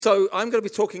So I'm going to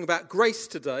be talking about grace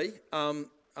today. I'm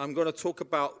going to talk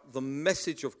about the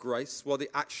message of grace, what it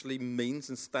actually means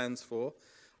and stands for.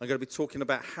 I'm going to be talking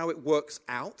about how it works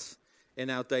out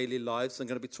in our daily lives. I'm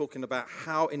going to be talking about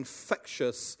how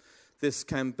infectious this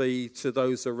can be to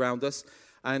those around us.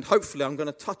 And hopefully I'm going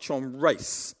to touch on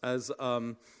race, as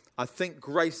I think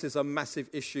grace is a massive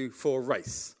issue for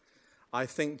race. I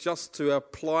think just to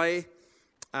apply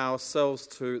ourselves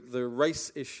to the race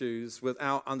issues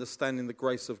without understanding the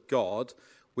grace of God,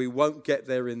 we won't get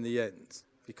there in the end.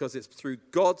 Because it's through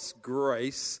God's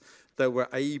grace that we're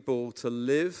able to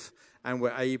live and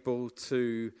we're able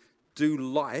to do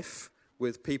life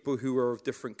with people who are of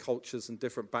different cultures and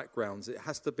different backgrounds. It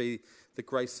has to be the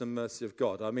grace and mercy of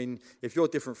God. I mean, if you're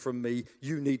different from me,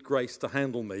 you need grace to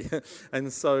handle me.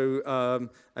 and so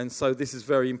this is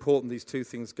very important. These two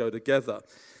things go together.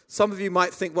 Some of you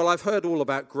might think, well, I've heard all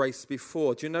about grace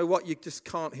before. Do you know what? You just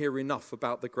can't hear enough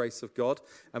about the grace of God.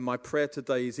 And my prayer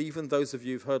today is even those of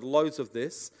you who've heard loads of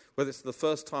this, whether it's the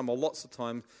first time or lots of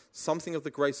time, something of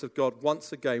the grace of God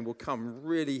once again will come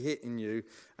really hitting you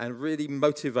and really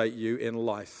motivate you in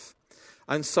life.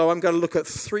 And so I'm going to look at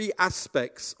three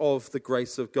aspects of the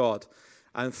grace of God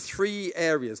and three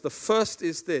areas. The first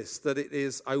is this, that it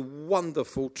is a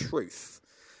wonderful truth.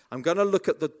 I'm going to look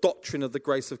at the doctrine of the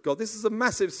grace of God. This is a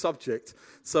massive subject,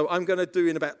 so I'm going to do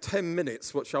in about 10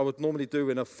 minutes, which I would normally do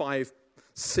in a five-part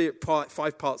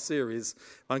series.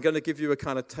 I'm going to give you a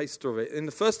kind of taster of it.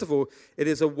 And first of all, it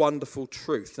is a wonderful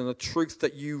truth, and a truth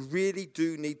that you really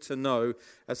do need to know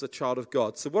as a child of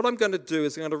God. So what I'm going to do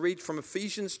is I'm going to read from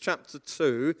Ephesians chapter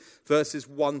 2, verses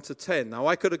 1 to 10. Now,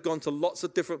 I could have gone to lots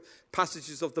of different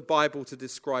passages of the Bible to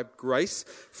describe grace.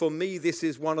 For me, this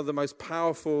is one of the most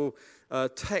powerful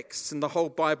texts in the whole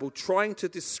Bible trying to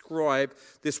describe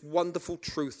this wonderful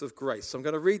truth of grace. So I'm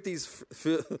going to read these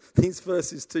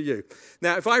verses to you.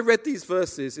 Now, if I read these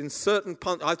verses in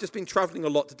I've just been traveling a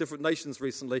lot to different nations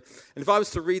recently, and if I was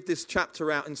to read this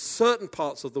chapter out in certain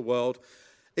parts of the world,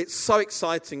 it's so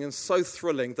exciting and so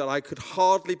thrilling that I could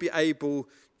hardly be able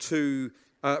to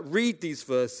read these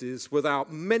verses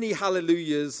without many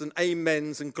hallelujahs and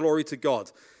amens and glory to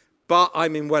God. But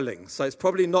I'm in Welling, so it's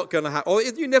probably not going to happen. Or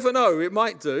you never know, it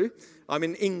might do. I'm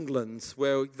in England,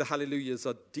 where the hallelujahs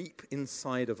are deep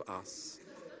inside of us.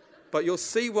 But you'll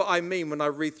see what I mean when I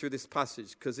read through this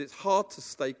passage, because it's hard to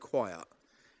stay quiet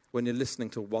when you're listening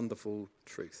to wonderful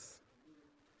truth.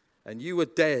 And you were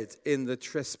dead in the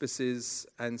trespasses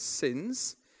and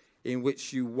sins in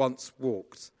which you once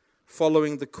walked,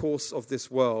 following the course of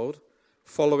this world,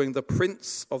 following the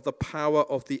prince of the power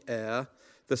of the air,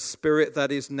 the spirit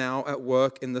that is now at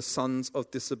work in the sons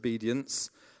of disobedience,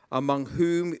 among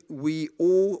whom we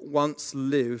all once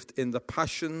lived in the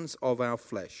passions of our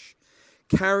flesh,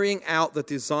 carrying out the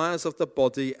desires of the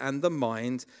body and the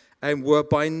mind, and were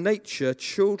by nature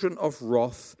children of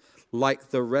wrath like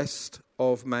the rest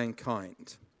of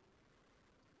mankind.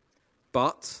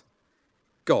 But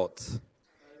God,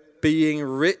 being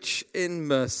rich in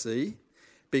mercy,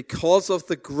 because of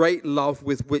the great love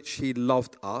with which he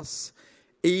loved us,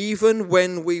 even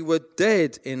when we were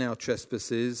dead in our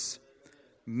trespasses,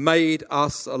 made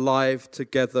us alive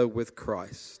together with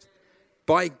Christ.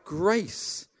 By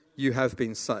grace you have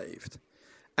been saved,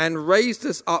 and raised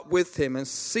us up with him, and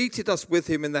seated us with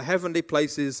him in the heavenly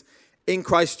places in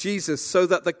Christ Jesus, so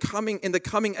that in the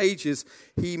coming ages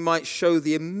he might show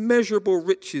the immeasurable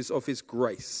riches of his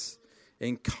grace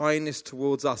in kindness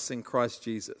towards us in Christ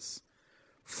Jesus.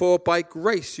 For by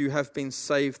grace you have been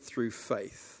saved through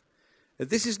faith.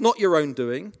 This is not your own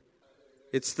doing.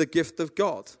 It's the gift of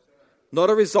God, not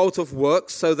a result of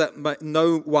works, so that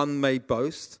no one may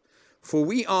boast. For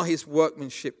we are his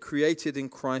workmanship, created in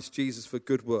Christ Jesus for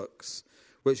good works,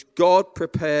 which God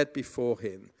prepared before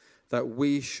him, that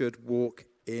we should walk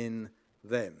in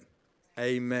them.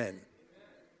 Amen.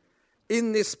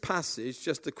 In this passage,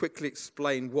 just to quickly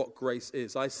explain what grace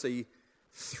is, I see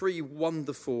three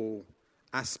wonderful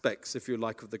aspects, if you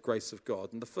like, of the grace of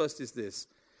God. And the first is this.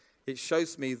 It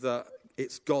shows me that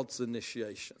it's God's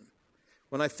initiation.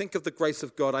 When I think of the grace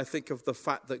of God, I think of the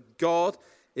fact that God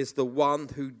is the one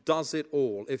who does it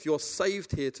all. If you're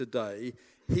saved here today,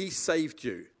 he saved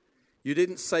you. You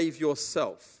didn't save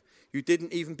yourself. You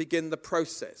didn't even begin the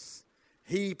process.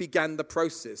 He began the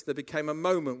process. There became a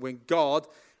moment when God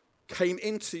came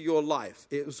into your life.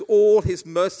 It was all his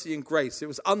mercy and grace. It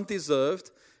was undeserved,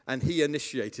 and he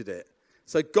initiated it.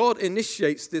 So God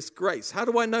initiates this grace. How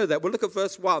do I know that? Well, look at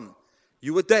verse 1.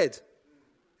 You were dead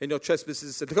in your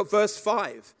trespasses. Look at verse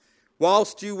 5.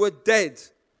 Whilst you were dead.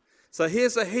 So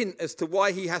here's a hint as to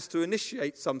why he has to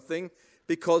initiate something,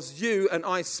 because you and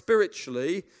I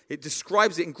spiritually, it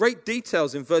describes it in great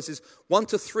details in verses 1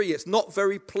 to 3. It's not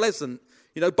very pleasant.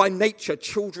 By nature,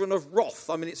 children of wrath.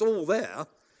 I mean, it's all there.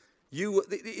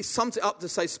 It sums it up to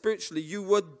say spiritually, you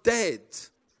were dead.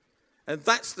 And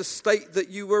that's the state that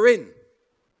you were in.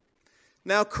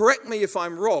 Now, correct me if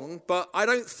I'm wrong, but I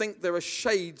don't think there are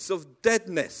shades of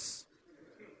deadness.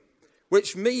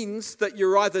 Which means that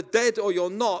you're either dead or you're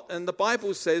not. And the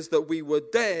Bible says that we were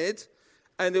dead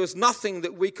and there was nothing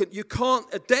that we could.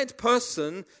 A dead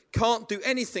person can't do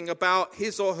anything about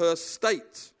his or her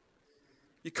state.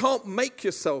 You can't make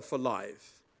yourself alive.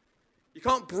 You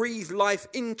can't breathe life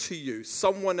into you.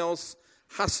 Someone else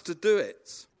has to do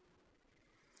it.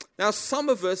 Now, some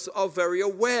of us are very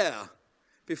aware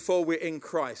before we're in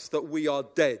Christ that we are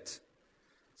dead.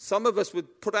 Some of us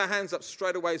would put our hands up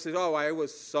straight away and say, oh, I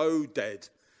was so dead.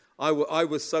 I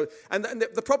was so... And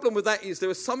the problem with that is there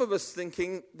are some of us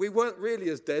thinking we weren't really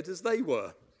as dead as they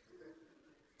were.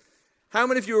 How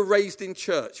many of you were raised in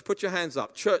church? Put your hands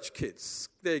up. Church kids.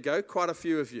 There you go. Quite a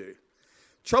few of you.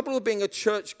 Trouble with being a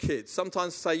church kid.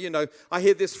 Sometimes say, I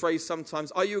hear this phrase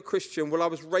sometimes, are you a Christian? Well, I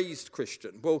was raised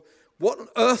Christian. Well, what on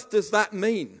earth does that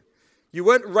mean? You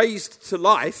weren't raised to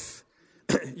life.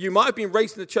 You might have been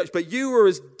raised in the church, but you were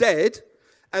as dead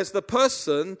as the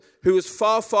person who was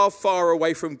far, far, far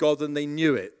away from God and they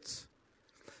knew it.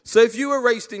 So if you were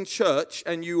raised in church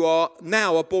and you are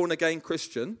now a born-again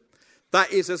Christian,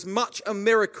 that is as much a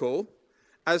miracle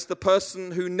as the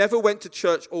person who never went to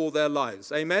church all their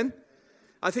lives. Amen?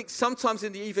 I think sometimes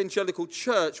in the evangelical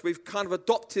church, we've kind of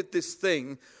adopted this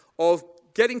thing of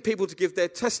getting people to give their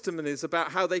testimonies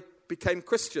about how they became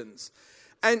Christians.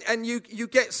 And you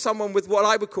get someone with what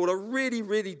I would call a really,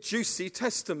 really juicy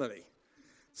testimony.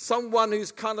 Someone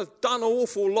who's kind of done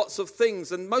awful lots of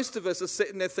things. And most of us are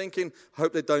sitting there thinking, I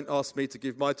hope they don't ask me to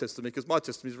give my testimony because my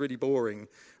testimony is really boring.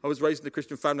 I was raised in a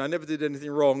Christian family. I never did anything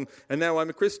wrong. And now I'm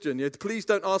a Christian. Please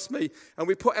don't ask me. And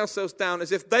we put ourselves down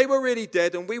as if they were really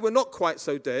dead and we were not quite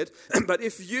so dead. But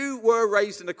if you were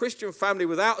raised in a Christian family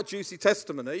without a juicy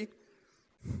testimony,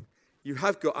 you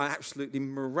have got an absolutely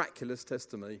miraculous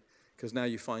testimony because now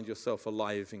you find yourself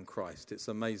alive in Christ. It's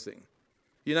amazing.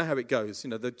 You know how it goes,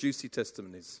 the juicy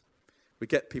testimonies. We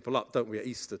get people up, don't we, at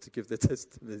Easter to give their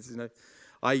testimonies,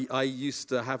 I used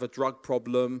to have a drug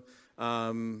problem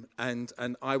and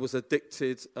I was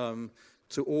addicted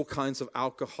to all kinds of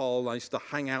alcohol. I used to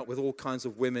hang out with all kinds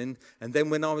of women. And then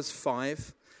when I was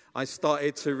 5, I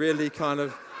started to really kind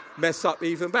of mess up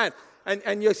even bad.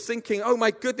 And you're thinking, oh my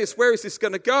goodness, where is this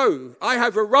going to go? I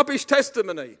have a rubbish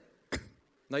testimony.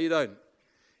 No, you don't.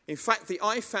 In fact, the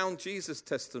I found Jesus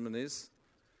testimonies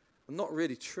are not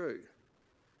really true.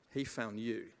 He found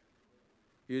you.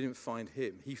 You didn't find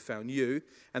him. He found you.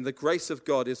 And the grace of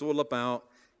God is all about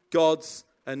God's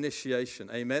initiation.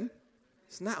 Amen?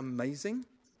 Isn't that amazing?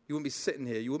 You wouldn't be sitting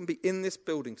here. You wouldn't be in this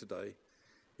building today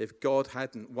if God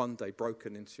hadn't one day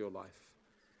broken into your life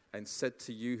and said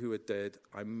to you who are dead,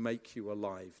 I make you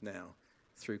alive now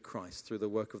through Christ, through the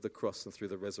work of the cross and through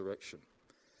the resurrection.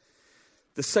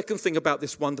 The second thing about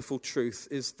this wonderful truth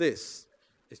is this.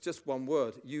 It's just one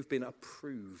word. You've been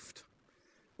approved.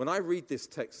 When I read this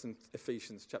text in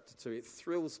Ephesians chapter 2, it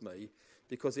thrills me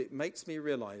because it makes me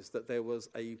realize that there was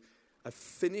a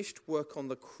finished work on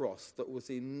the cross that was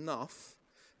enough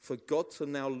for God to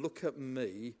now look at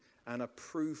me and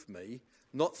approve me,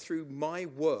 not through my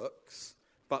works,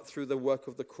 but through the work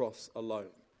of the cross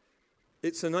alone.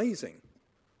 It's amazing.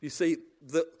 You see,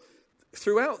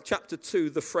 throughout chapter 2,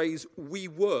 the phrase we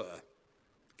were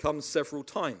comes several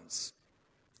times.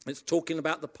 It's talking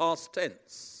about the past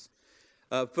tense.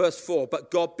 Verse 4, but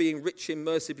God being rich in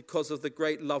mercy because of the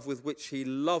great love with which he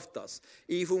loved us,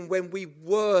 even when we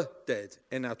were dead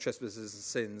in our trespasses and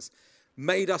sins,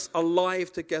 made us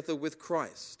alive together with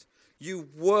Christ. You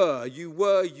were,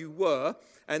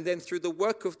 and then through the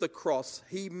work of the cross,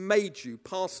 he made you,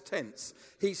 past tense.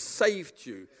 He saved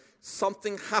you.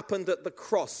 Something happened at the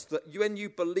cross that when you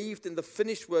believed in the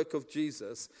finished work of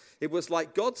Jesus, it was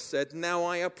like God said, now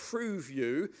I approve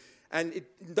you. And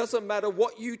it doesn't matter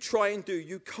what you try and do,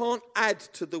 you can't add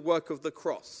to the work of the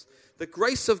cross. The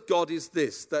grace of God is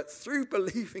this, that through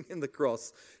believing in the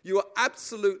cross, you are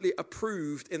absolutely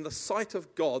approved in the sight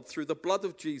of God through the blood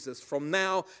of Jesus from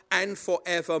now and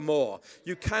forevermore.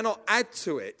 You cannot add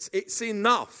to it. It's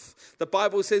enough. The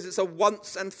Bible says it's a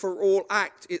once and for all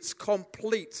act. It's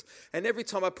complete. And every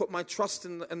time I put my trust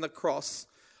in the cross,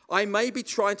 I may be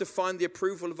trying to find the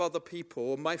approval of other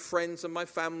people, my friends and my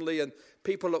family and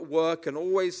people at work, and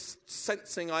always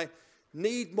sensing I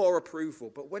need more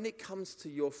approval. But when it comes to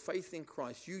your faith in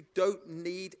Christ, you don't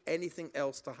need anything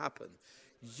else to happen.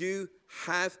 You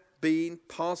have been,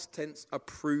 past tense,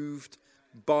 approved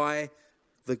by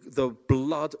the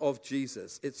blood of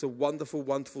Jesus. It's a wonderful,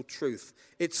 wonderful truth.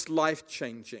 It's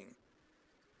life-changing.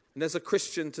 And as a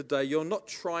Christian today, you're not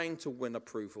trying to win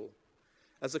approval.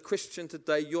 As a Christian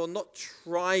today, you're not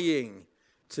trying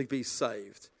to be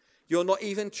saved. You're not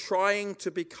even trying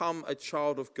to become a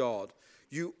child of God.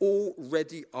 You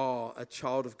already are a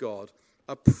child of God,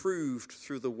 approved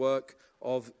through the work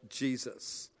of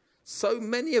Jesus. So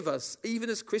many of us, even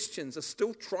as Christians, are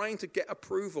still trying to get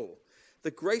approval.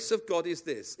 The grace of God is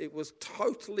this: it was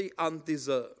totally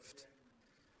undeserved.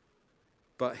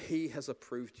 But he has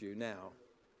approved you now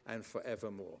and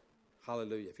forevermore.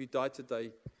 Hallelujah. If you died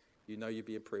today, you know you'll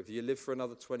be approved. You live for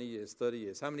another 20 years, 30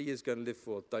 years. How many years are you going to live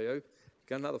for, Deo?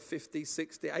 Go another 50,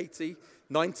 60, 80,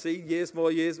 90 years,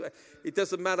 more years. It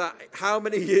doesn't matter how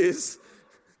many years.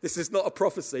 This is not a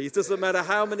prophecy. It doesn't matter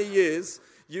how many years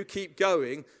you keep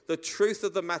going. The truth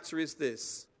of the matter is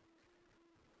this: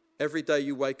 every day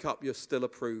you wake up, you're still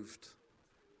approved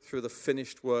through the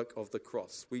finished work of the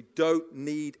cross. We don't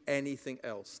need anything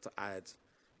else to add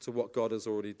to what God has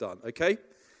already done. Okay?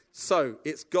 So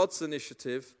it's God's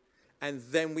initiative, and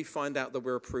then we find out that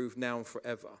we're approved now and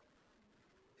forever.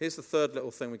 Here's the third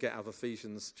little thing we get out of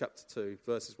Ephesians chapter 2,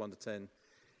 verses 1 to 10.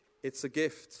 It's a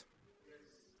gift.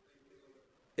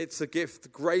 It's a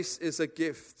gift. Grace is a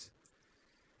gift.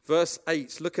 Verse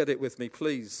 8, look at it with me,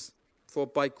 please. For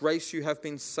by grace you have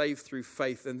been saved through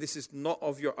faith, and this is not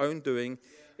of your own doing.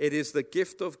 It is the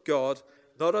gift of God,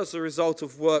 not as a result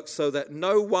of works, so that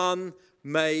no one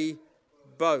may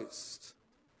boast.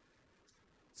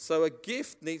 So a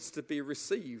gift needs to be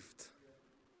received.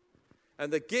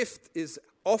 And the gift is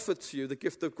offered to you, the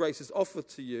gift of grace is offered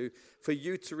to you for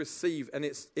you to receive. And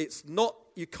it's not,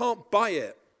 you can't buy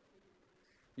it.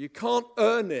 You can't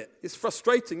earn it. It's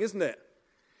frustrating, isn't it?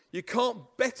 You can't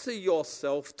better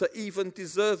yourself to even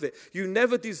deserve it. You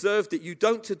never deserved it. You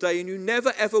don't today, and you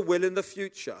never ever will in the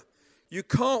future. You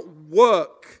can't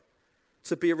work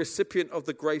to be a recipient of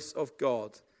the grace of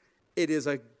God. It is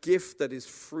a gift that is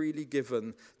freely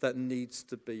given that needs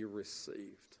to be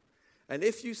received. And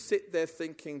if you sit there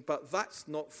thinking, but that's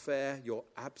not fair, you're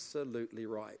absolutely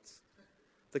right.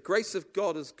 The grace of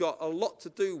God has got a lot to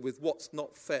do with what's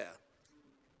not fair.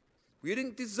 You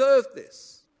didn't deserve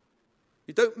this.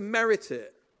 You don't merit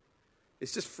it.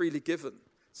 It's just freely given.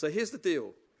 So here's the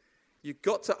deal. You've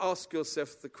got to ask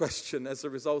yourself the question as a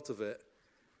result of it,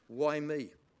 why me?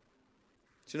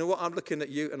 Do you know what? I'm looking at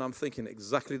you and I'm thinking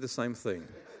exactly the same thing.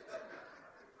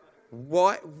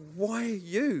 Why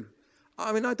you?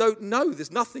 I mean, I don't know.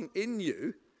 There's nothing in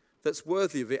you that's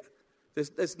worthy of it.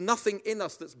 There's nothing in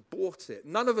us that's bought it.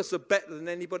 None of us are better than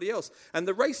anybody else. And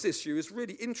the race issue is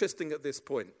really interesting at this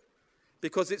point,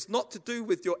 because it's not to do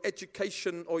with your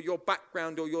education or your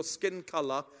background or your skin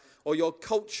color or your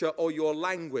culture or your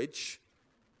language.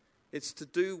 It's to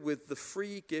do with the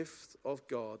free gift of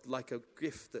God, like a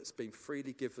gift that's been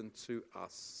freely given to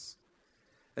us.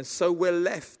 And so we're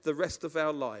left the rest of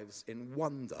our lives in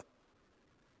wonder.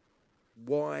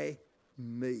 Why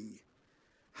me?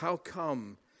 How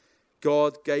come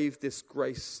God gave this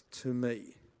grace to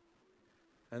me?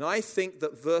 And I think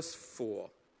that verse 4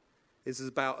 is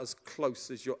about as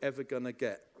close as you're ever going to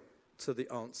get to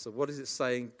the answer. What is it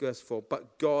saying, verse 4?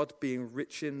 But God, being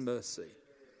rich in mercy,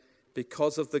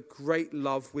 because of the great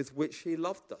love with which he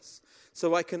loved us.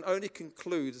 So I can only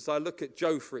conclude, as I look at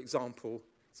Joe, for example.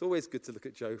 It's always good to look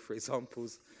at Joe for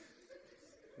examples.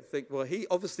 I think, well, he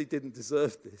obviously didn't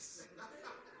deserve this.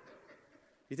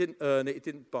 He didn't earn it. He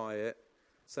didn't buy it.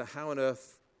 So how on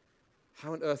earth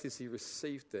has he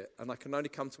received it? And I can only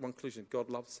come to one conclusion. God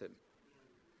loves him.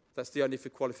 That's the only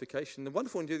qualification. The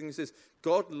wonderful thing is this: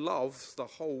 God loves the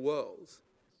whole world.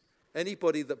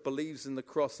 Anybody that believes in the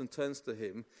cross and turns to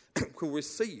him will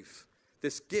receive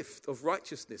this gift of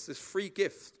righteousness, this free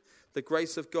gift. The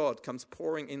grace of God comes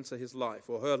pouring into his life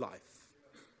or her life.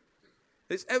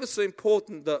 It's ever so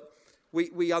important that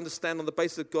we understand on the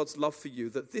basis of God's love for you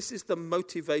that this is the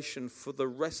motivation for the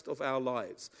rest of our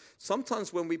lives.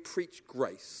 Sometimes when we preach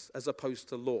grace as opposed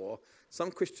to law,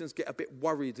 some Christians get a bit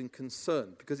worried and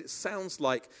concerned because it sounds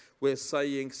like we're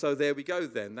saying, so there we go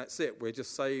then, that's it. We're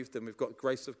just saved and we've got the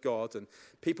grace of God, and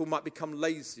people might become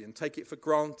lazy and take it for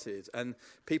granted, and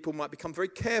people might become very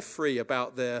carefree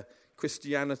about their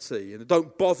Christianity and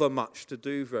don't bother much to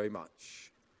do very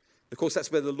much. Of course,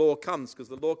 that's where the law comes, because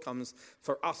the law comes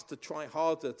for us to try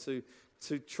harder,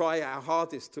 to try our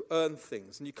hardest to earn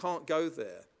things, and you can't go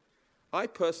there. I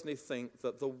personally think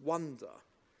that the wonder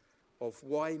of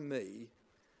why me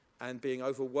and being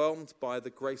overwhelmed by the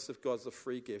grace of God as a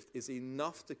free gift is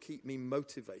enough to keep me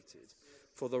motivated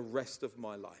for the rest of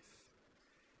my life.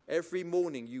 Every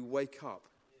morning you wake up,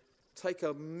 take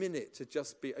a minute to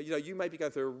just be, you may be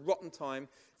going through a rotten time.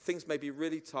 Things may be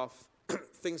really tough.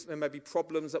 There may be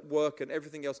problems at work and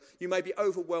everything else. You may be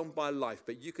overwhelmed by life,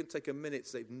 but you can take a minute to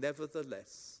say,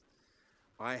 nevertheless,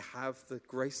 I have the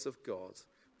grace of God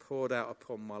poured out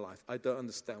upon my life. I don't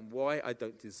understand why. I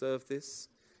don't deserve this,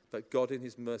 but God in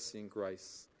his mercy and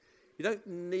grace. You don't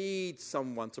need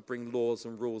someone to bring laws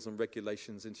and rules and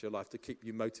regulations into your life to keep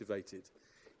you motivated.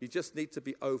 You just need to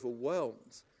be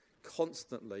overwhelmed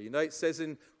constantly. It says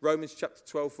in Romans chapter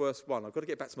 12, verse 1. I've got to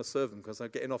get back to my sermon because I'm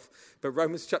getting off. But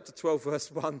Romans chapter 12,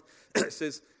 verse 1, it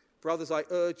says, brothers, I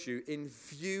urge you, in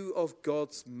view of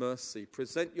God's mercy,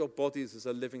 present your bodies as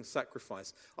a living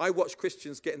sacrifice. I watch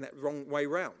Christians getting that wrong way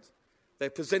round.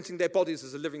 They're presenting their bodies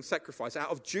as a living sacrifice out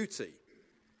of duty.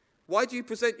 Why do you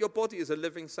present your body as a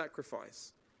living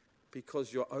sacrifice?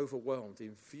 Because you're overwhelmed.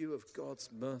 In view of God's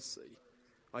mercy,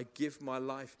 I give my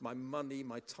life, my money,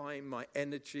 my time, my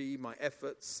energy, my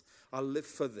efforts. I live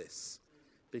for this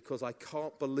because I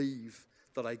can't believe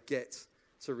that I get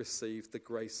to receive the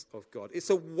grace of God. It's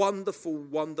a wonderful,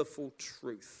 wonderful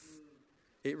truth.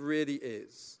 It really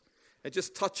is. And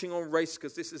just touching on race,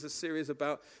 because this is a series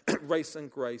about race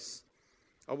and grace,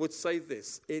 I would say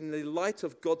this, in the light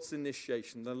of God's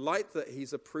initiation, the light that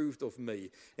he's approved of me,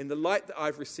 in the light that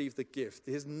I've received the gift,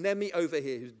 his Nemi over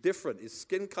here, who's different, his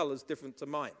skin color is different to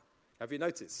mine. Have you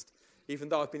noticed? Even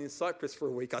though I've been in Cyprus for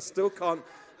a week, I still can't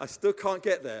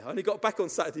get there. I only got back on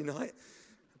Saturday night,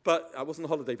 but I wasn't on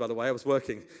holiday, by the way, I was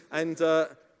working. And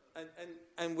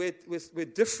we're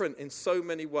different in so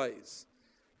many ways,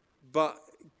 but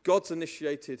God's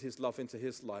initiated his love into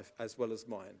his life as well as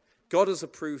mine. God has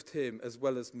approved him as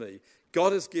well as me.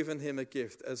 God has given him a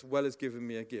gift as well as giving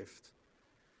me a gift.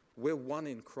 We're one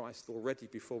in Christ already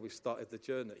before we started the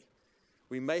journey.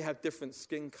 We may have different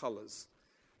skin colors,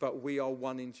 but we are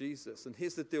one in Jesus. And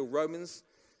here's the deal. Romans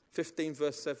 15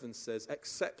 verse 7 says,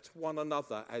 accept one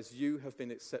another as you have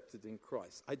been accepted in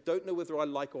Christ. I don't know whether I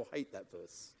like or hate that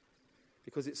verse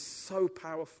because it's so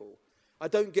powerful. I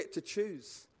don't get to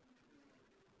choose.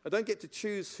 I don't get to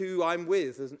choose who I'm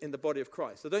with in the body of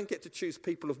Christ. I don't get to choose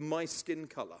people of my skin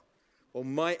color or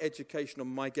my education or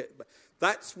my get.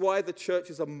 That's why the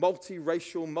church is a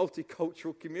multiracial,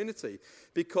 multicultural community,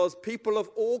 because people of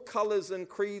all colors and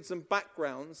creeds and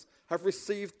backgrounds have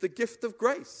received the gift of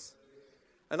grace.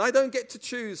 And I don't get to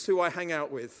choose who I hang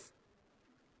out with.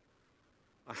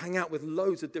 I hang out with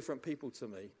loads of different people to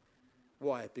me.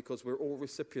 Why? Because we're all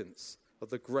recipients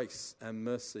of the grace and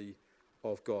mercy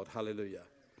of God. Hallelujah.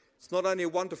 It's not only a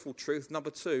wonderful truth,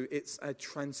 number two, it's a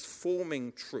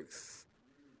transforming truth.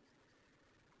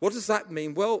 What does that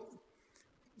mean? Well,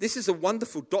 this is a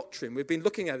wonderful doctrine. We've been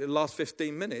looking at it the last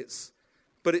 15 minutes,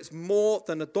 but it's more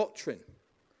than a doctrine.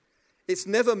 It's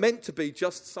never meant to be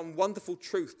just some wonderful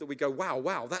truth that we go,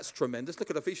 wow, that's tremendous. Look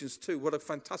at Ephesians 2, what a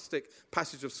fantastic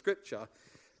passage of Scripture.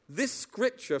 This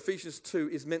Scripture, Ephesians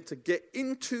 2, is meant to get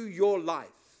into your life.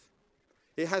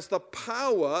 It has the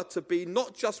power to be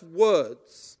not just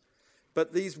words,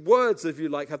 but these words, if you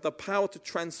like, have the power to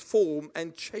transform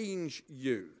and change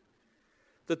you.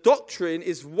 The doctrine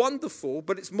is wonderful,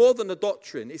 but it's more than a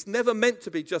doctrine. It's never meant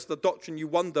to be just a doctrine you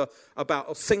wonder about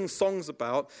or sing songs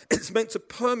about. It's meant to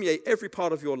permeate every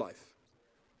part of your life.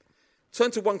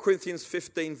 Turn to 1 Corinthians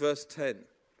 15, verse 10.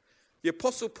 The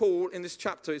Apostle Paul in this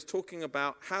chapter is talking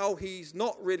about how he's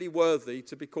not really worthy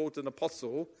to be called an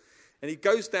apostle. And he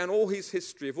goes down all his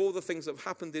history of all the things that have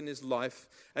happened in his life.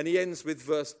 And he ends with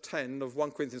verse 10 of 1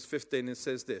 Corinthians 15 and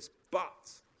says this,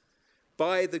 but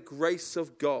by the grace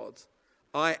of God,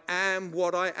 I am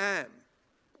what I am.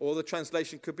 Or the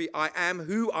translation could be, I am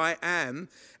who I am.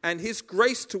 And his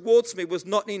grace towards me was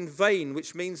not in vain,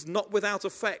 which means not without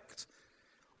effect.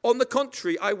 On the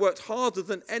contrary, I worked harder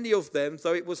than any of them,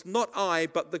 though it was not I,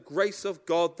 but the grace of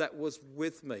God that was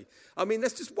with me. I mean,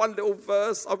 that's just one little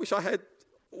verse. I wish I had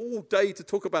all day to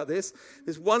talk about this.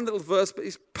 There's one little verse, but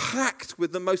it's packed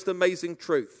with the most amazing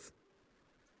truth.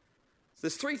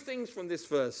 There's three things from this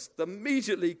verse that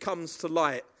immediately comes to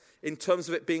light in terms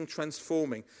of it being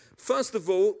transforming. First of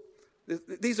all,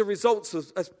 these are results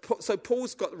so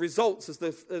Paul's got results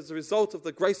as a result of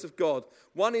the grace of God.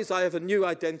 One is I have a new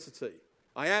identity.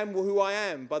 I am who I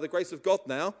am by the grace of God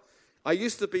now. I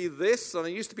used to be this and I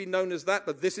used to be known as that,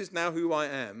 but this is now who I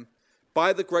am.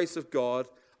 By the grace of God,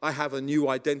 I have a new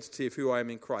identity of who I am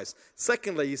in Christ.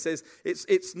 Secondly, he says,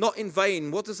 it's not in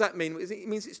vain. What does that mean? It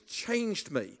means it's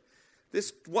changed me.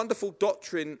 This wonderful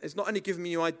doctrine has not only given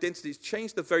me a new identity, it's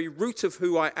changed the very root of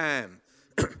who I am.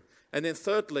 And then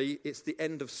thirdly, it's the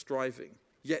end of striving.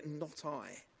 Yet not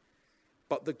I,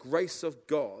 but the grace of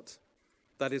God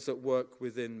that is at work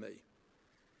within me.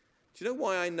 Do you know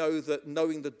why I know that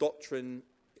knowing the doctrine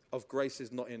of grace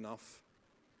is not enough?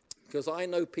 Because I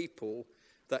know people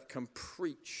that can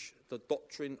preach the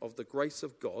doctrine of the grace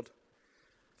of God.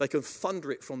 They can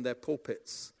thunder it from their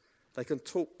pulpits. They can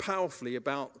talk powerfully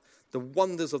about the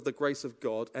wonders of the grace of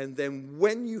God, and then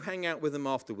when you hang out with them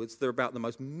afterwards, they're about the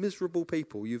most miserable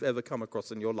people you've ever come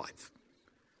across in your life.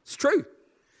 It's true.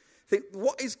 Think,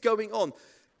 what is going on?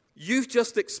 You've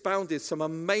just expounded some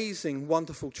amazing,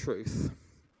 wonderful truth,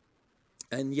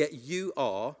 and yet you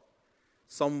are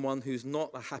someone who's not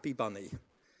a happy bunny.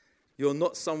 You're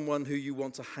not someone who you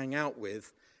want to hang out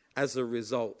with as a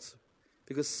result,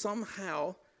 because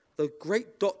somehow the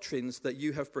great doctrines that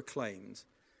you have proclaimed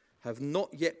have not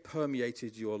yet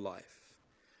permeated your life.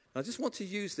 And I just want to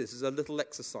use this as a little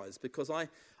exercise, because I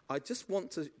just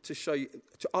want to show you,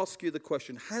 to ask you the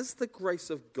question, has the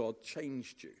grace of God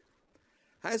changed you?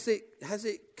 Has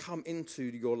it come into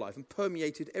your life and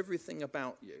permeated everything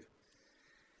about you?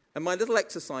 And my little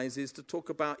exercise is to talk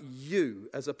about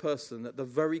you as a person at the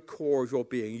very core of your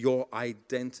being, your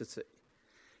identity.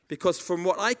 Because from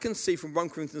what I can see from 1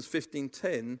 Corinthians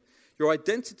 15:10, your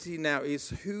identity now is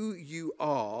who you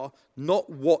are, not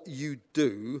what you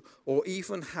do, or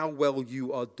even how well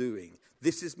you are doing.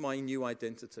 This is my new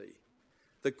identity.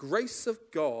 The grace of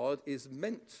God is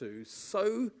meant to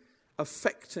so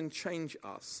affect and change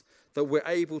us that we're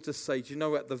able to say, do you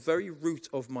know, at the very root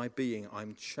of my being,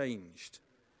 I'm changed.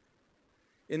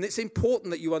 And it's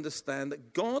important that you understand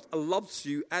that God loves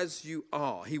you as you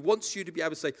are. He wants you to be able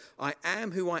to say, I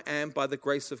am who I am by the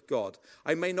grace of God.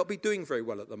 I may not be doing very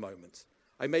well at the moment.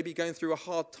 I may be going through a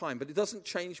hard time, but it doesn't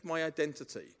change my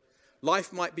identity.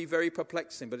 Life might be very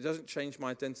perplexing, but it doesn't change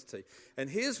my identity. And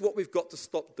here's what we've got to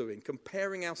stop doing,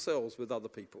 comparing ourselves with other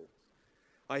people.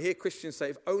 I hear Christians say,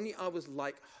 if only I was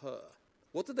like her.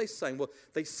 What are they saying? Well,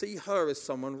 they see her as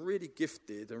someone really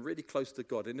gifted and really close to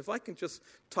God. And if I can just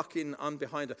tuck in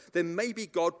behind her, then maybe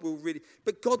God will really...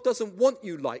 But God doesn't want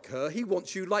you like her. He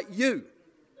wants you like you.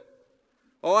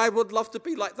 Oh, I would love to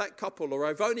be like that couple.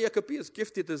 Or if only I could be as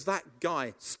gifted as that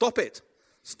guy. Stop it.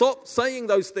 Stop saying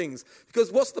those things.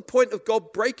 Because what's the point of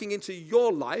God breaking into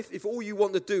your life if all you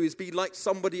want to do is be like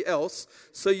somebody else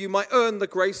so you might earn the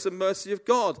grace and mercy of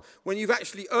God, when you've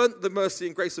actually earned the mercy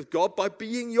and grace of God by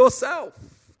being yourself?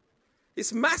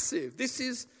 It's massive. This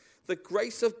is the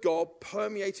grace of God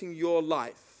permeating your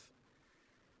life.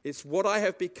 It's what I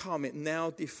have become. It now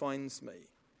defines me.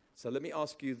 So let me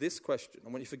ask you this question. I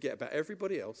want you to forget about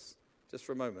everybody else just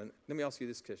for a moment. Let me ask you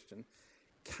this question.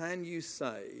 Can you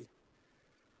say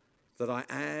that I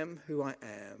am who I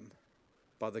am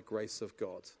by the grace of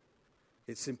God?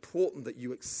 It's important that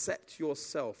you accept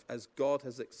yourself as God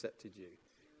has accepted you,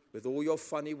 with all your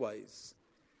funny ways,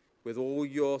 with all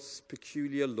your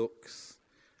peculiar looks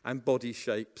and body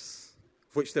shapes,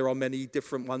 of which there are many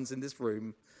different ones in this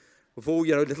room, with all,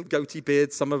 little goatee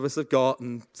beards some of us have got,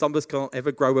 and some of us can't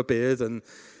ever grow a beard, and,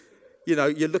 you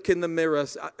look in the mirror.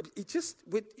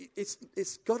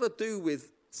 It's got to do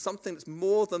with something that's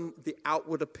more than the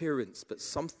outward appearance, but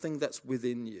something that's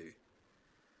within you.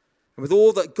 And with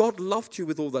all that, God loved you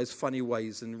with all those funny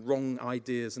ways and wrong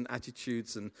ideas and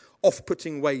attitudes and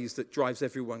off-putting ways that drives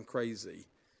everyone crazy.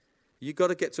 You've got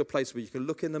to get to a place where you can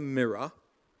look in the mirror,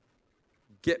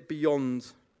 get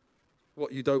beyond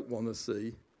what you don't want to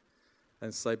see,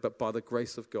 and say, but by the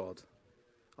grace of God,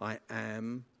 I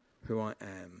am who I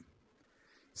am.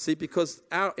 See, because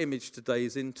our image today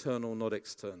is internal, not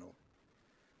external.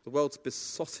 The world's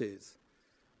besotted,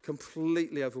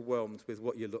 completely overwhelmed with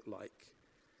what you look like.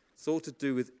 It's all to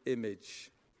do with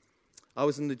image. I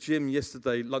was in the gym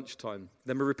yesterday lunchtime.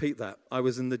 Let me repeat that. I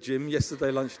was in the gym yesterday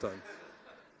lunchtime.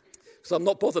 So I'm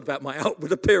not bothered about my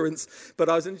outward appearance, but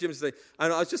I was in the gym today,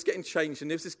 and I was just getting changed, and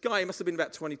there was this guy, he must have been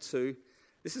about 22.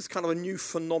 This is kind of a new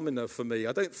phenomena for me.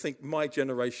 I don't think my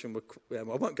generation would... I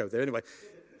won't go there anyway.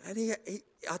 And he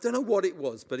I don't know what it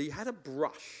was, but he had a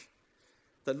brush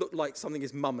that looked like something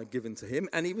his mum had given to him,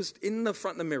 and he was in the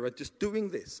front of the mirror just doing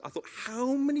this. I thought,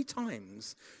 how many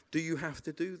times do you have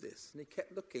to do this? And he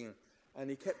kept looking, and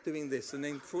he kept doing this, and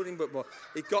then falling but more.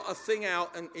 He got a thing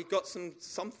out, and he got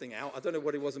something out, I don't know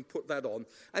what it was, and put that on,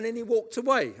 and then he walked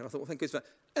away. And I thought, well, thank goodness for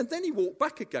that. And then he walked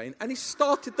back again, and he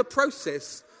started the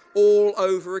process all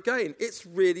over again. It's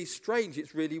really strange.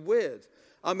 It's really weird.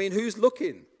 I mean, who's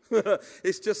looking?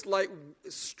 It's just like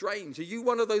strange. Are you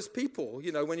one of those people,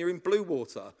 when you're in blue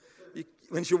water,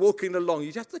 when you're walking along,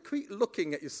 you have to keep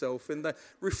looking at yourself in the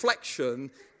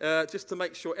reflection just to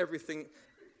make sure everything...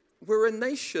 We're a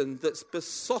nation that's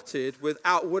besotted with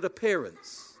outward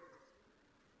appearance.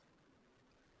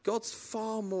 God's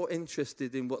far more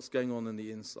interested in what's going on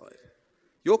the inside.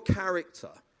 Your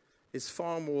character is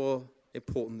far more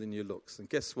important than your looks. And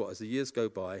guess what? As the years go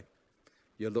by,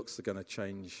 your looks are going to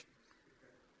change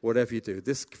whatever you do.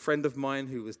 This friend of mine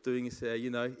who was doing his hair,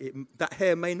 that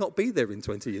hair may not be there in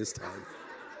 20 years' time.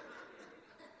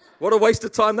 What a waste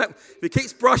of time. That if he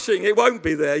keeps brushing, it won't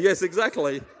be there. Yes,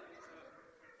 exactly.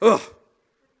 Ugh.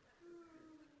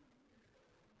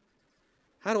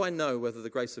 How do I know whether the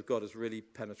grace of God has really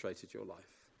penetrated your life?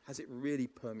 Has it really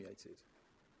permeated?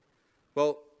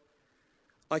 Well,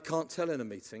 I can't tell in a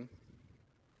meeting.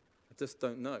 I just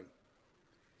don't know.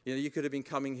 You could have been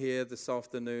coming here this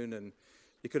afternoon and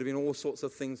there could have been all sorts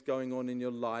of things going on in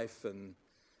your life, and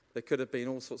there could have been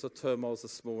all sorts of turmoils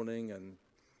this morning,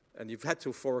 and you've had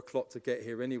till 4 o'clock to get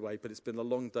here anyway, but it's been a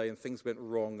long day and things went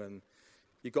wrong and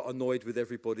you got annoyed with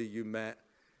everybody you met,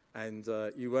 and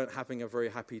you weren't having a very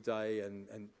happy day,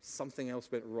 and something else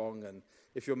went wrong, and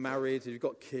if you're married, if you've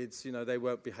got kids, they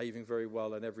weren't behaving very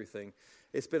well and everything.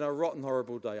 It's been a rotten,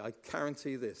 horrible day. I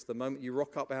guarantee this. The moment you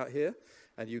rock up out here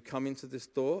and you come into this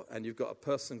door and you've got a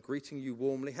person greeting you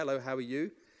warmly, hello, how are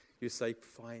you? You say,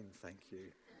 fine, thank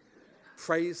you.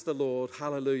 Praise the Lord,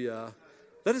 hallelujah.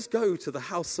 Let us go to the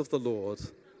house of the Lord.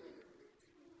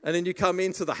 And then you come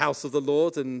into the house of the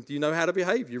Lord and you know how to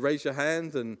behave. You raise your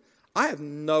hand, and I have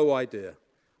no idea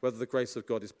whether the grace of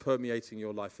God is permeating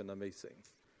your life in a meeting.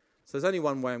 So there's only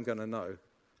one way I'm going to know.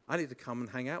 I need to come and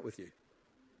hang out with you.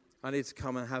 I need to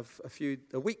come and have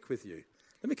a week with you.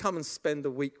 Let me come and spend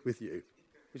a week with you.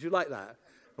 Would you like that?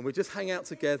 And we just hang out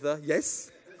together.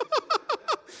 Yes?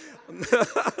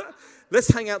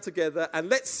 Let's hang out together and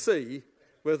let's see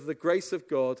whether the grace of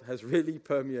God has really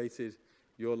permeated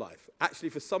your life. Actually,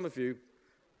 for some of you,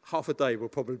 half a day will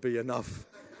probably be enough.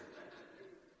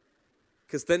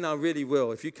 Because then I really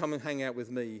will. If you come and hang out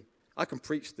with me, I can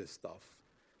preach this stuff.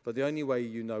 But the only way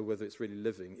you know whether it's really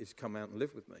living is to come out and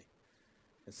live with me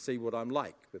and see what I'm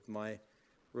like with my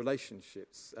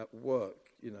relationships at work,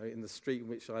 in the street in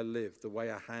which I live, the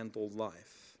way I handle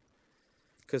life.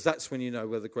 Because that's when you know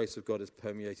whether the grace of God has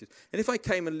permeated. And if I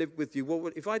came and lived with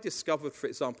you, if I discovered, for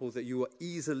example, that you were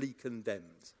easily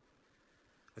condemned,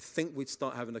 I think we'd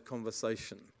start having a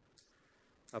conversation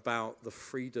about the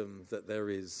freedom that there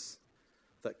is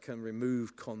that can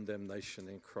remove condemnation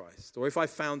in Christ. Or if I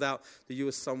found out that you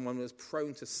were someone who was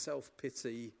prone to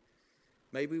self-pity,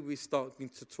 maybe we start to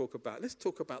let's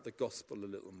talk about the gospel a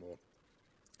little more.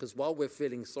 Because while we're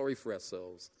feeling sorry for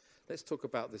ourselves, let's talk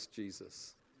about this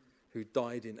Jesus who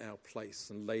died in our place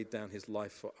and laid down his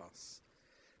life for us.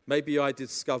 Maybe I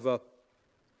discover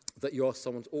that you're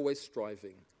someone who's always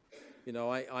striving.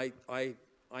 I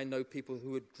know people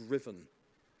who are driven.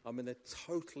 They're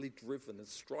totally driven and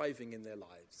striving in their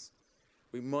lives.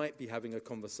 We might be having a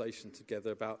conversation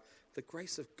together about the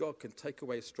grace of God can take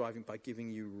away striving by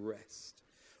giving you rest.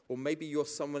 Or maybe you're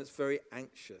someone that's very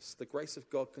anxious. The grace of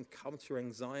God can come to your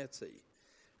anxiety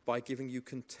by giving you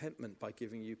contentment, by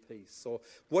giving you peace. Or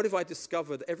what if I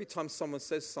discovered every time someone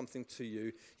says something to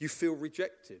you, you feel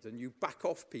rejected and you back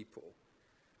off people?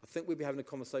 I think we'd be having a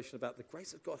conversation about the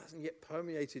grace of God hasn't yet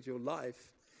permeated your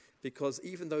life, because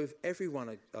even though if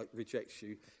everyone rejects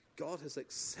you, God has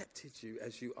accepted you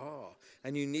as you are,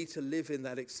 and you need to live in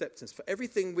that acceptance. For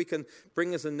everything we can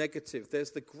bring as a negative,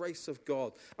 there's the grace of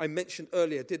God. I mentioned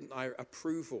earlier, didn't I,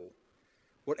 approval.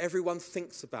 What everyone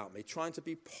thinks about me, trying to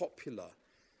be popular.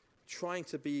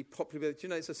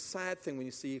 It's a sad thing when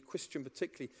you see a Christian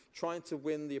particularly trying to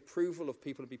win the approval of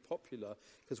people to be popular,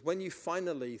 because when you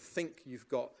finally think you've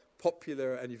got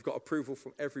popular and you've got approval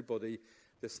from everybody,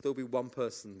 there'll still be one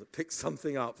person that picks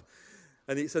something up.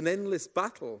 And it's an endless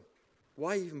battle.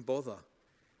 Why even bother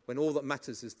when all that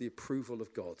matters is the approval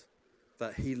of God,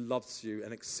 that he loves you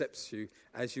and accepts you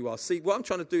as you are. See, what I'm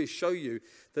trying to do is show you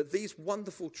that these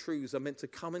wonderful truths are meant to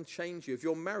come and change you. If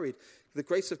you're married, the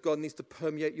grace of God needs to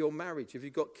permeate your marriage. If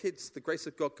you've got kids, the grace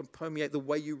of God can permeate the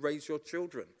way you raise your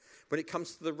children. When it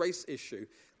comes to the race issue,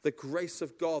 the grace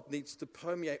of God needs to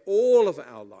permeate all of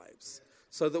our lives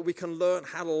so that we can learn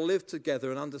how to live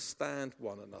together and understand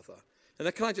one another. And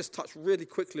then can I just touch really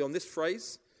quickly on this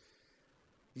phrase?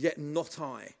 Yet not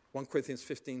I. 1 Corinthians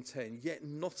 15:10. Yet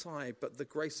not I, but the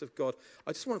grace of God.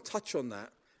 I just want to touch on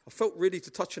that. I felt really to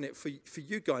touch on it for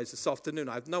you guys this afternoon.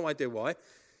 I have no idea why.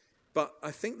 But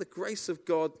I think the grace of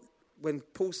God, when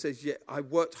Paul says, yet I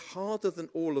worked harder than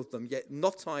all of them, yet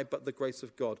not I, but the grace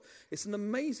of God. It's an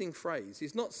amazing phrase.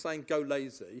 He's not saying go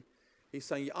lazy. He's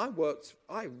saying, I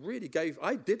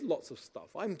did lots of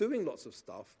stuff. I'm doing lots of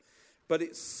stuff. But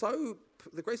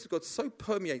the grace of God so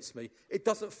permeates me, it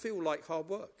doesn't feel like hard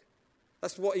work.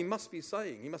 That's what he must be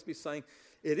saying. He must be saying,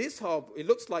 it is hard, it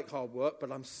looks like hard work,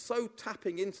 but I'm so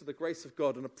tapping into the grace of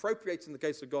God and appropriating the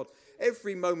grace of God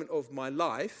every moment of my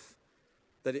life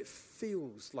that it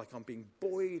feels like I'm being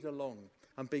buoyed along.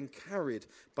 I'm being carried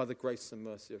by the grace and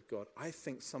mercy of God. I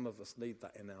think some of us need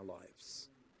that in our lives.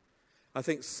 I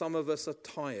think some of us are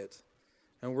tired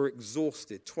and we're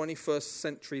exhausted. 21st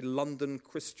century London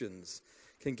Christians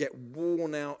can get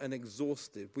worn out and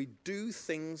exhausted. We do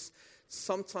things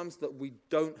sometimes that we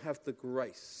don't have the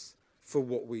grace for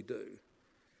what we do.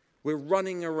 We're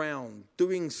running around,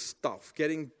 doing stuff,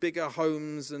 getting bigger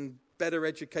homes and better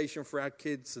education for our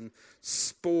kids and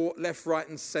sport, left, right,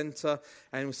 and centre,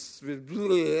 and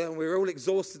we're all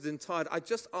exhausted and tired. I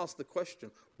just ask the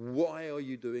question, why are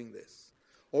you doing this?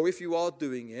 Or if you are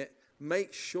doing it,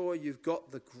 make sure you've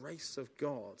got the grace of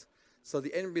God. So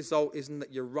the end result isn't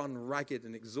that you run ragged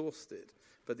and exhausted,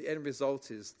 but the end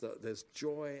result is that there's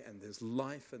joy and there's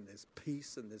life and there's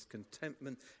peace and there's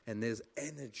contentment and there's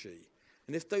energy.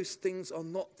 And if those things are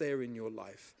not there in your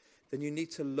life, then you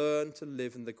need to learn to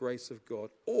live in the grace of God,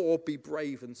 or be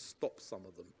brave and stop some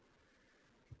of them.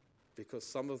 Because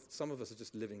some of us are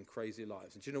just living crazy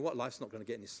lives. And do you know what? Life's not going to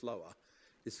get any slower.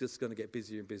 It's just going to get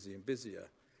busier and busier and busier.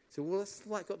 So, well, what's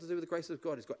that got to do with the grace of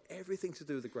God? It's got everything to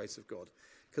do with the grace of God.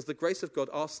 Because the grace of God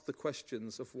asks the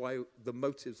questions of why, the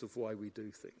motives of why we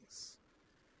do things.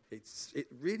 It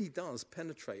really does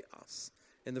penetrate us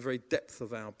in the very depth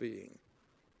of our being.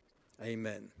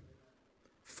 Amen.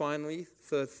 Finally,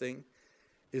 third thing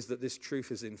is that this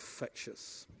truth is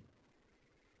infectious.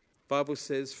 The Bible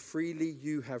says, freely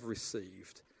you have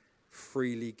received,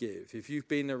 freely give. If you've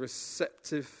been a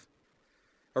receiver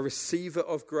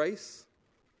of grace,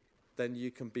 then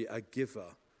you can be a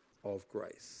giver of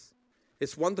grace.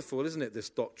 It's wonderful, isn't it, this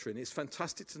doctrine? It's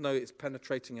fantastic to know it's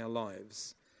penetrating our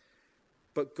lives.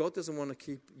 But God doesn't want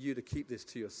you to keep this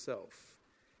to yourself.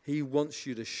 He wants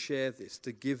you to share this,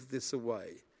 to give this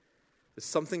away. There's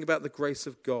something about the grace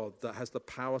of God that has the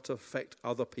power to affect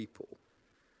other people.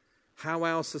 How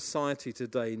our society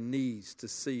today needs to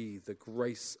see the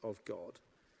grace of God.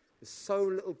 There's so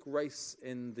little grace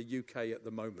in the UK at the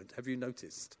moment. Have you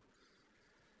noticed?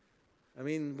 I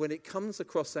mean, when it comes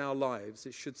across our lives,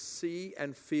 it should see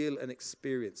and feel and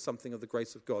experience something of the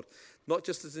grace of God, not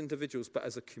just as individuals, but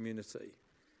as a community.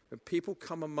 When people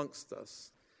come amongst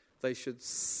us, they should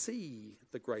see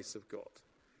the grace of God,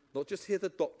 not just hear the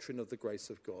doctrine of the grace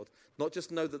of God, not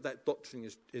just know that that doctrine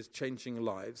is changing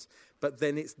lives, but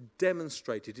then it's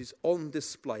demonstrated, it's on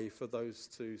display for those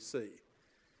to see.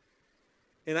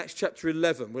 In Acts chapter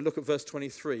 11, we'll look at verse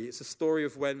 23. It's a story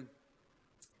of when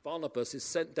Barnabas is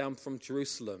sent down from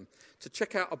Jerusalem to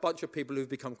check out a bunch of people who've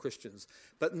become Christians.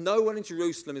 But no one in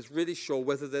Jerusalem is really sure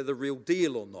whether they're the real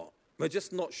deal or not. We're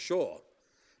just not sure.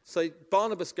 So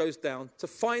Barnabas goes down to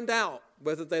find out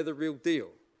whether they're the real deal.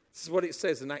 This is what it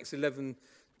says in Acts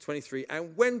 11:23.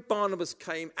 And when Barnabas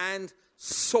came and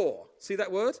saw, see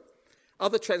that word?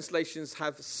 Other translations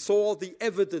have saw the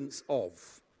evidence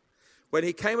of. When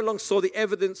he came along, saw the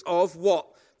evidence of what?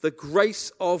 The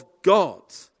grace of God.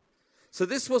 So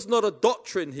this was not a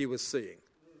doctrine he was seeing.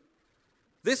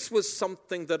 This was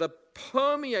something that had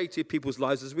permeated people's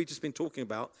lives, as we've just been talking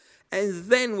about, and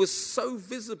then was so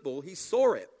visible, he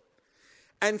saw it.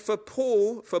 And for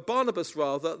Barnabas,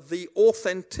 the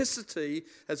authenticity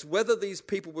as whether these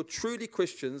people were truly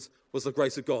Christians was the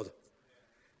grace of God.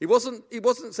 He wasn't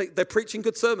saying they're preaching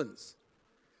good sermons.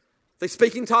 They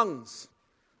speak in tongues.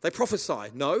 They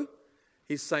prophesy. No.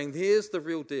 He's saying, here's the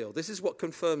real deal. This is what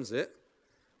confirms it.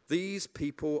 These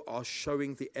people are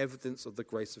showing the evidence of the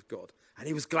grace of God. And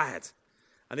he was glad.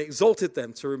 And he exalted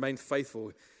them to remain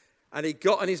faithful. And he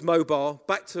got on his mobile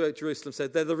back to Jerusalem,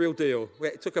 said, they're the real deal.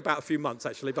 It took about a few months,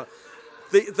 actually, but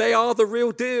they are the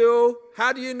real deal.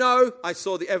 How do you know? I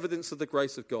saw the evidence of the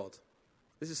grace of God.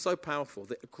 This is so powerful.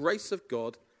 The grace of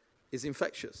God is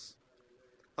infectious.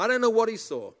 I don't know what he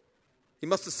saw. He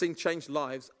must have seen changed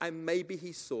lives, and maybe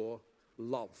he saw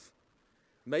love.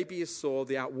 Maybe he saw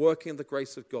the outworking of the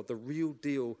grace of God, the real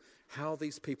deal, how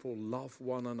these people love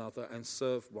one another and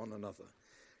serve one another.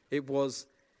 It was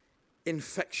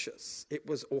infectious. It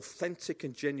was authentic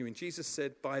and genuine. Jesus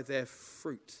said, by their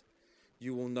fruit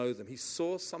you will know them. He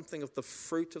saw something of the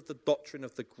fruit of the doctrine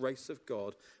of the grace of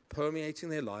God permeating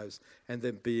their lives and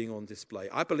then being on display.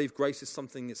 I believe grace is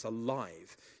something that's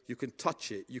alive. You can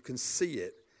touch it. You can see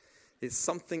it. It's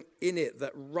something in it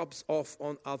that rubs off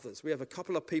on others. We have a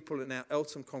couple of people in our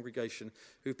Eltham congregation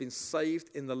who've been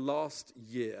saved in the last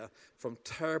year from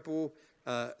terrible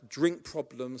drink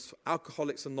problems,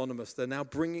 Alcoholics Anonymous. They're now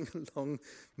bringing along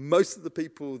most of the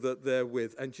people that they're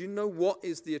with. And do you know what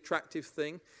is the attractive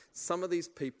thing? Some of these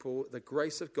people, the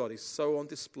grace of God is so on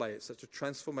display. It's such a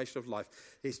transformation of life.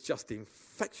 It's just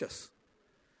infectious.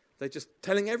 They're just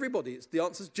telling everybody the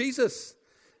answer's Jesus.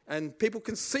 And people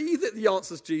can see that the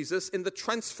answer is Jesus in the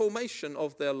transformation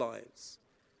of their lives.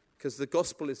 Because the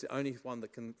gospel is the only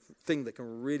thing that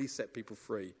can really set people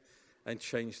free and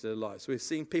change their lives. We're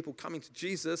seeing people coming to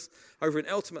Jesus over in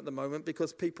Eltham at the moment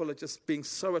because people are just being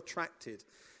so attracted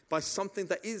by something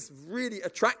that is really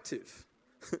attractive.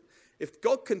 If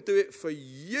God can do it for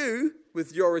you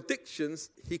with your addictions,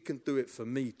 he can do it for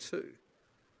me too.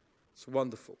 It's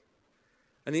wonderful.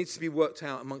 And it needs to be worked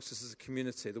out amongst us as a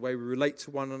community, the way we relate to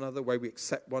one another, the way we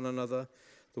accept one another,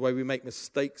 the way we make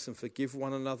mistakes and forgive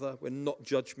one another. We're not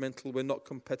judgmental, we're not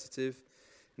competitive.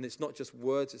 And it's not just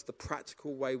words, it's the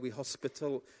practical way we what's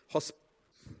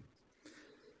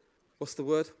the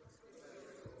word?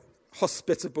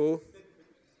 Hospitable.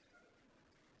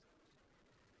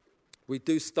 We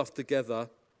do stuff together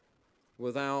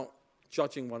without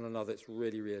judging one another. It's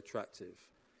really, really attractive.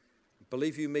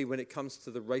 Believe you me, when it comes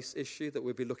to the race issue that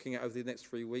we'll be looking at over the next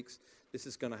 3 weeks, this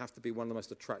is going to have to be one of the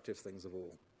most attractive things of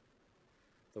all.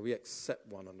 That we accept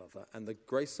one another. And the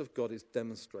grace of God is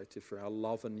demonstrated through our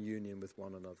love and union with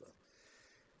one another.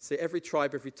 See, every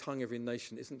tribe, every tongue, every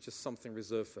nation isn't just something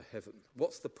reserved for heaven.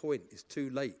 What's the point? It's too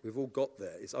late. We've all got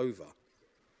there. It's over.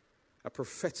 A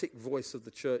prophetic voice of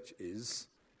the church is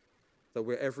that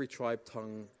we're every tribe,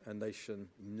 tongue, and nation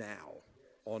now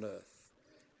on earth.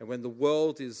 And when the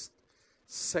world is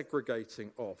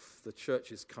segregating off, the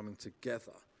church is coming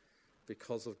together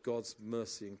because of God's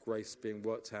mercy and grace being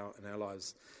worked out in our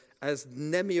lives. As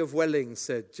Nemi of Welling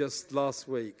said just last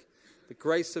week, the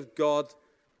grace of God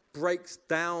breaks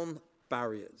down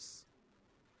barriers,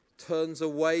 turns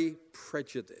away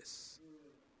prejudice,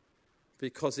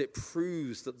 because it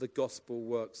proves that the gospel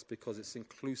works because it's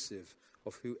inclusive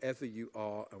of whoever you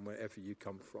are and wherever you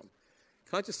come from.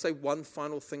 Can I just say one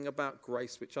final thing about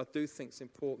grace, which I do think is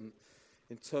important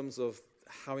in terms of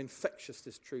how infectious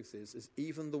this truth is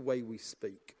even the way we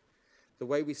speak. The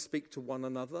way we speak to one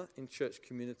another in church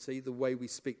community, the way we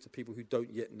speak to people who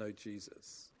don't yet know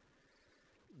Jesus.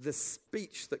 The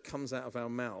speech that comes out of our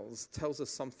mouths tells us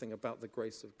something about the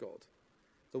grace of God.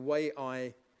 The way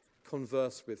I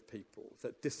converse with people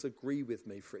that disagree with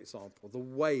me, for example,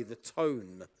 the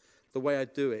tone, the way I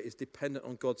do it is dependent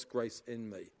on God's grace in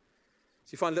me.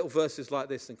 So you find little verses like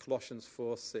this in Colossians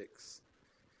 4:6.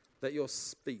 Let your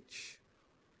speech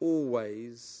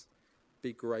always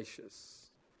be gracious.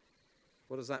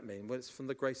 What does that mean? Well, it's from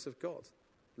the grace of God.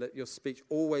 Let your speech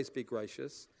always be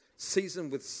gracious,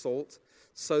 seasoned with salt,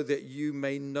 so that you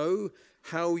may know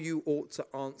how you ought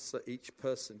to answer each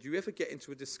person. Do you ever get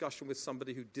into a discussion with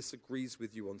somebody who disagrees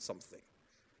with you on something?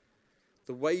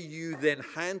 The way you then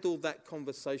handle that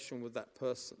conversation with that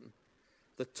person,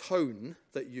 the tone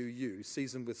that you use,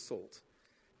 seasoned with salt,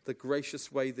 the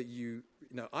gracious way that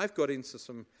I've got into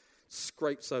some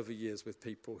scrapes over years with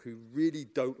people who really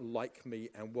don't like me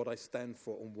and what I stand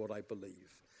for and what I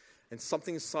believe. And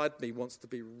something inside me wants to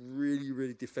be really,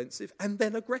 really defensive and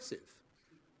then aggressive.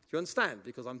 Do you understand?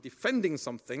 Because I'm defending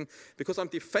something, because I'm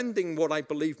defending what I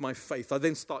believe, my faith, I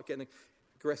then start getting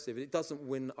aggressive. It doesn't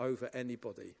win over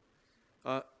anybody.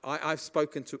 I've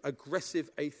spoken to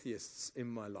aggressive atheists in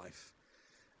my life.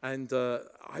 And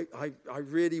I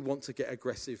really want to get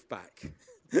aggressive back.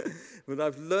 But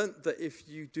I've learned that if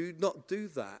you do not do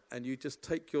that and you just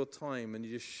take your time and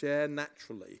you just share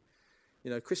naturally,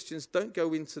 Christians don't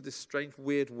go into this strange,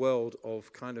 weird world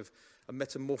of kind of a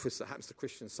metamorphosis that happens to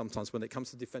Christians sometimes when it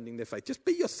comes to defending their faith. Just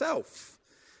be yourself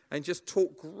and just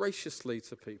talk graciously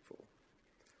to people.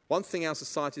 One thing our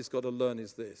society's got to learn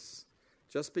is this.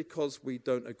 Just because we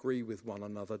don't agree with one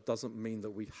another doesn't mean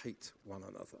that we hate one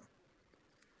another.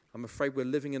 I'm afraid we're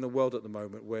living in a world at the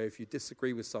moment where if you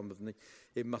disagree with somebody,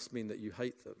 it must mean that you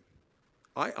hate them.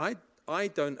 I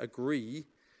don't agree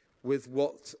with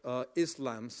what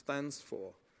Islam stands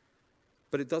for,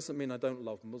 but it doesn't mean I don't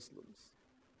love Muslims.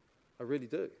 I really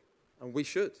do, and we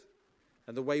should.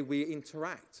 And the way we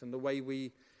interact and the way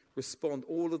we respond,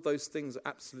 all of those things are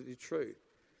absolutely true.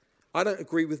 I don't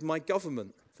agree with my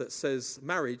government that says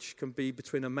marriage can be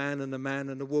between a man and a man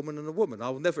and a woman and a woman. I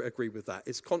will never agree with that.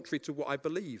 It's contrary to what I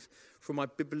believe from my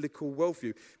biblical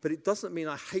worldview. But it doesn't mean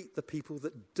I hate the people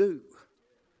that do.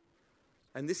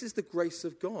 And this is the grace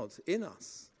of God in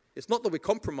us. It's not that we're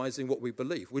compromising what we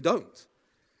believe. We don't.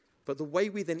 But the way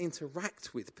we then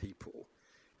interact with people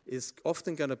is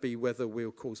often going to be whether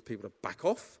we'll cause people to back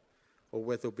off or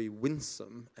whether we'll be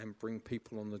winsome and bring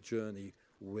people on the journey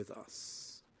with us.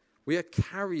 We are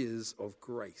carriers of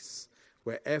grace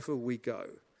wherever we go.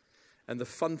 And the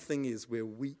fun thing is we're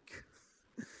weak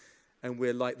and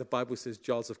we're like the Bible says,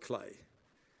 jars of clay.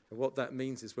 And what that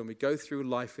means is when we go through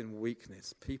life in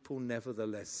weakness, people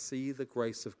nevertheless see the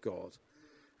grace of God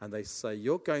and they say,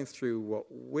 you're going through what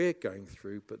we're going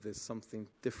through, but there's something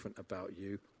different about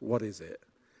you. What is it?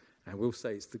 And we'll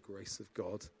say it's the grace of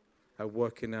God at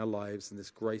work in our lives, and this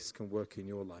grace can work in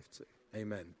your life too.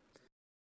 Amen.